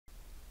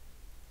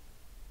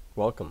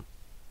Welcome.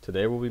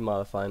 Today we'll be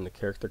modifying the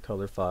character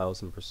color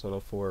files in Persona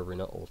 4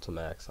 Arena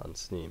Ultimax on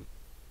Steam.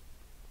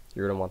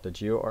 You're going to want the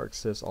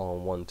GeoArcSys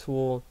all-in-one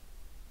tool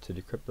to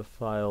decrypt the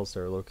files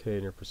that are located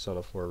in your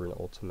Persona 4 Arena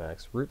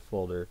Ultimax root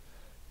folder,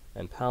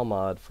 and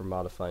palmod for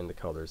modifying the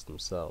colors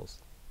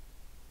themselves.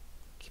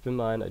 Keep in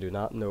mind, I do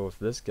not know if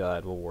this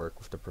guide will work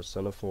with the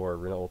Persona 4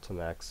 Arena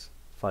Ultimax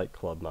Fight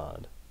Club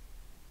mod.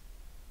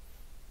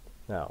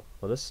 Now,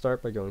 let us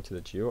start by going to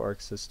the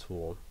GeoArcSys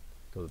tool,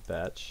 go to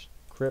Batch,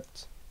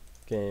 Crypt,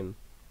 Game,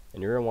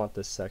 and you're going to want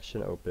this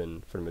section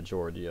open for the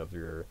majority of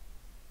your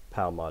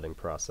PAL modding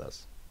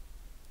process.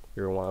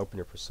 You're going to want to open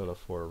your Persona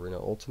 4 Arena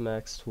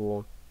Ultimax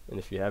tool, and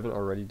if you haven't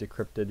already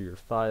decrypted your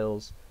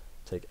files,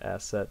 take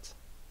Asset,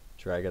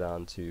 drag it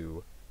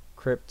onto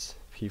Crypt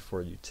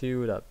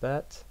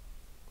p4u2.pac,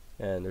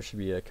 and there should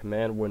be a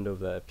command window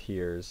that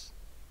appears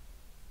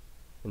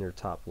in your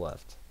top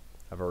left.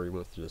 I've already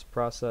went through this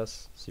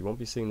process, so you won't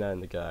be seeing that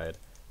in the guide,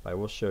 but I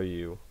will show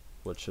you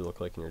what it should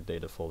look like in your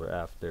data folder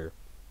after,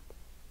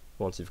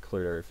 once you've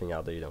cleared everything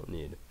out that you don't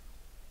need.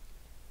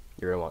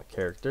 You're going to want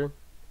character,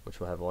 which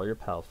will have all your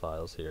PAL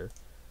files here,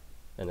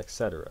 and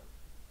etc.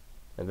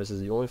 And this is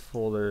the only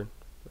folder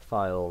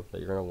file that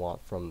you're going to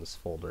want from this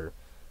folder.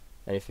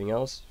 Anything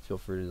else, feel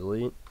free to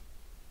delete.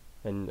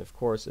 And of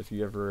course, if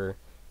you ever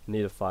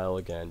need a file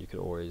again, you could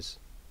always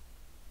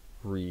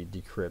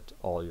re-decrypt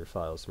all your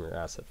files from your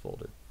asset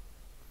folder.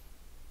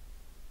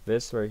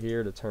 This right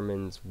here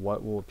determines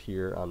what will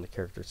appear on the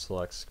character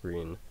select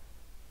screen,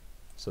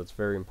 so it's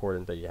very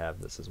important that you have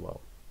this as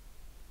well.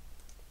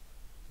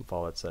 With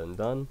all that said and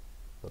done,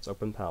 let's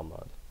open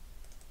palmod.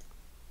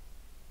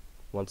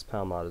 Once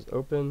palmod is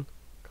open,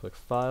 click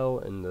File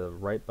in the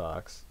right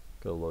box,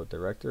 go to Load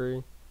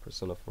Directory,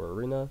 Persona 4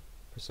 Arena,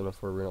 Persona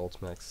 4 Arena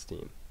Ultimax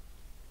Steam.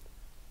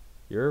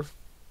 Your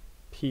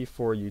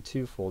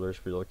P4U2 folder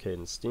should be located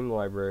in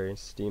SteamLibrary,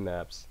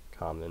 steamapps,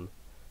 Common.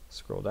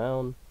 Scroll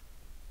down,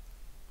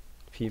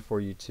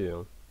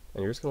 P4U2,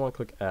 and you're just going to want to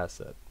click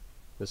Asset.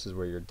 This is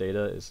where your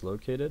data is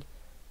located.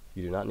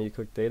 You do not need to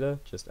click Data,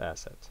 just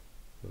Asset.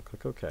 And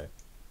click OK.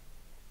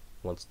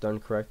 Once done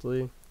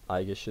correctly,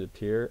 IGA should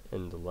appear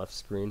in the left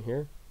screen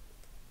here,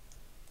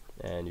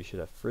 and you should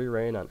have free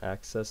reign on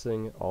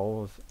accessing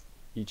all of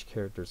each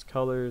character's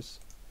colors,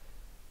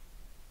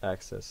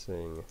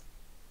 accessing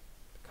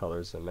the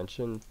colors I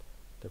mentioned,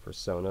 their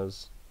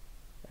personas,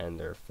 and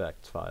their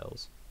effect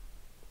files.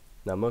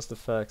 Now, most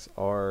effects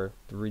are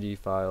 3D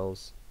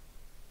files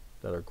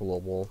that are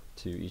global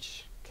to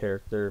each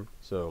character,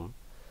 so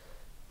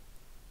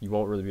you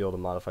won't really be able to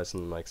modify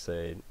something like,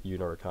 say, Yu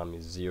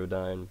Norakami's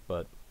Zeodyne,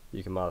 but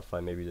you can modify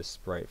maybe the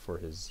sprite for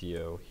his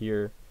Zeo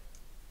here,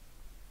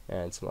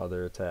 and some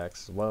other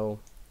attacks as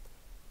well.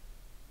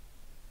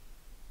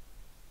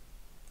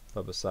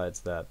 But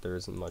besides that, there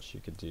isn't much you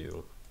could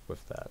do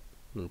with that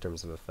in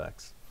terms of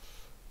effects.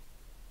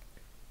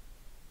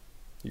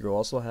 You will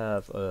also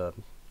have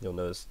you'll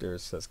notice there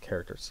says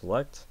character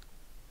select,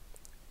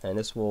 and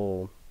this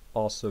will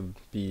also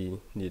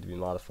need to be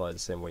modified the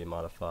same way you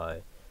modify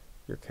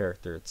your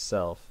character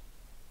itself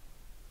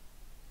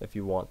if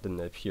you want them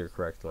to appear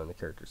correctly on the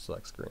character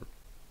select screen.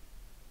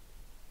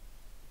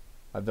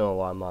 I've done a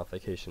lot of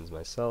modifications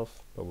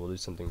myself, but we'll do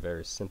something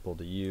very simple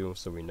to you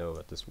so we know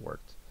that this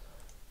worked.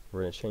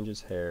 We're going to change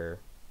his hair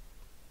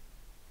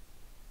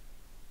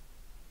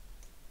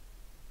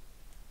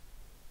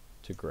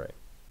to gray.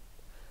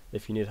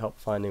 If you need help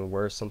finding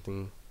where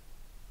something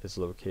is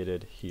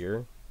located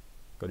here,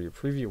 go to your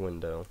preview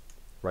window,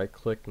 right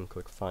click and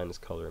click Find this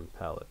color in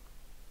palette.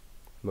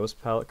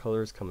 Most palette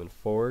colors come in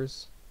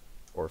 4s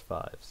or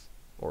 5s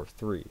or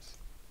 3s.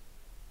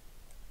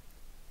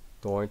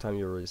 The only time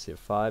you'll really see a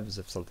 5 is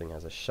if something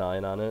has a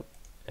shine on it,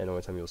 and the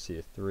only time you'll see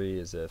a 3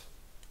 is if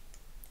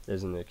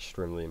there's an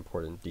extremely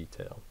important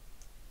detail.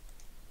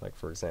 Like,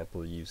 for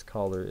example, Yu's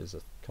collar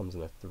comes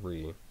in a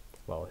 3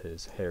 while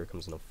his hair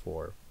comes in a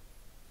 4.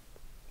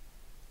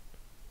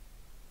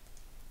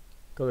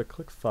 Go to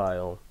click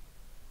File,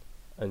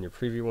 and your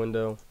preview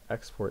window,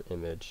 export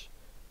image,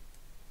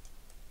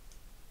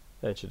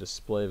 and it should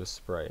display the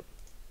sprite.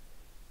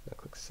 Now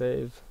click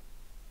Save.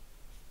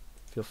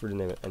 Feel free to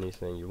name it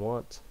anything you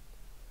want,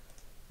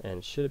 and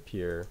it should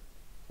appear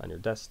on your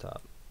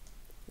desktop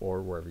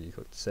or wherever you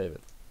click to save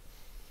it.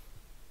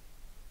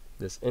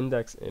 This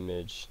index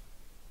image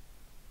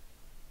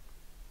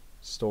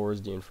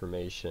stores the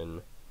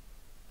information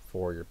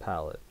for your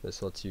palette.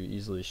 This lets you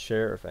easily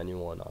share with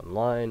anyone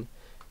online,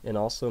 and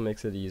also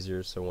makes it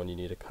easier so when you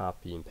need to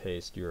copy and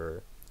paste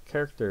your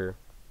character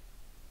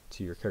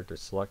to your character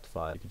select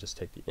file, you can just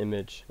take the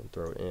image and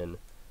throw it in,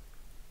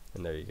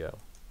 and there you go.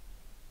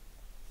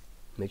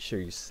 Make sure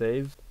you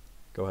save.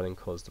 Go ahead and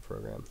close the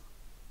program.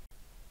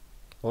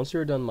 Once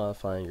you're done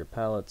modifying your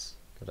palettes,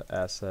 go to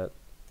Asset,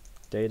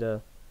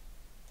 Data,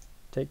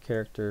 take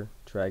character,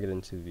 drag it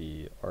into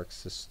the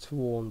ArcSys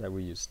tool that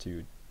we use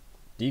to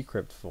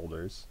decrypt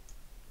folders,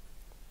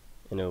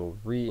 and it will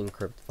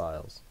re-encrypt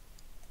files.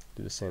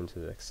 Do the same to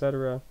the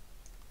etc.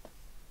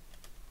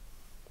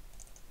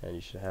 And you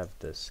should have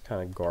this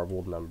kind of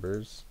garbled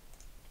numbers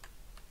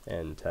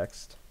and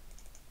text.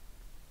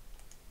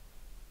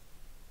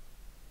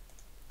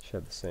 Should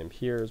have the same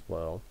here as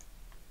well.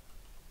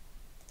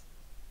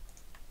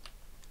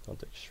 I'll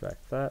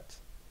extract that.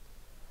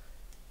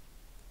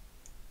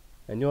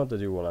 And you don't have to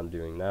do what I'm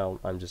doing now.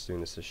 I'm just doing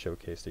this to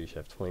showcase that you should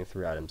have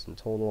 23 items in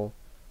total.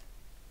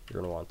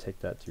 You're going to want to take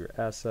that to your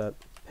asset,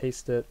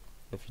 paste it.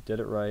 If you did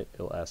it right,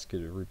 it'll ask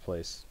you to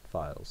replace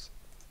files.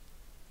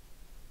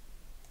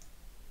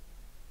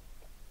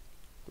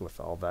 With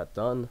all that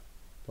done,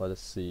 let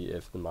us see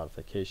if the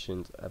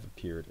modifications have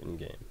appeared in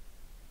game.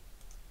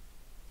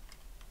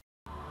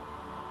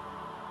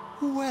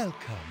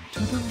 Welcome to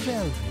the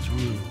Velvet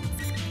Room.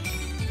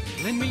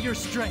 Lend me your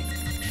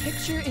strength.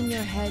 Picture in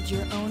your head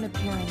your own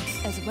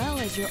appearance as well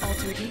as your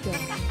alter ego,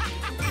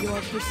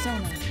 your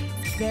persona.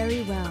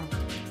 Very well.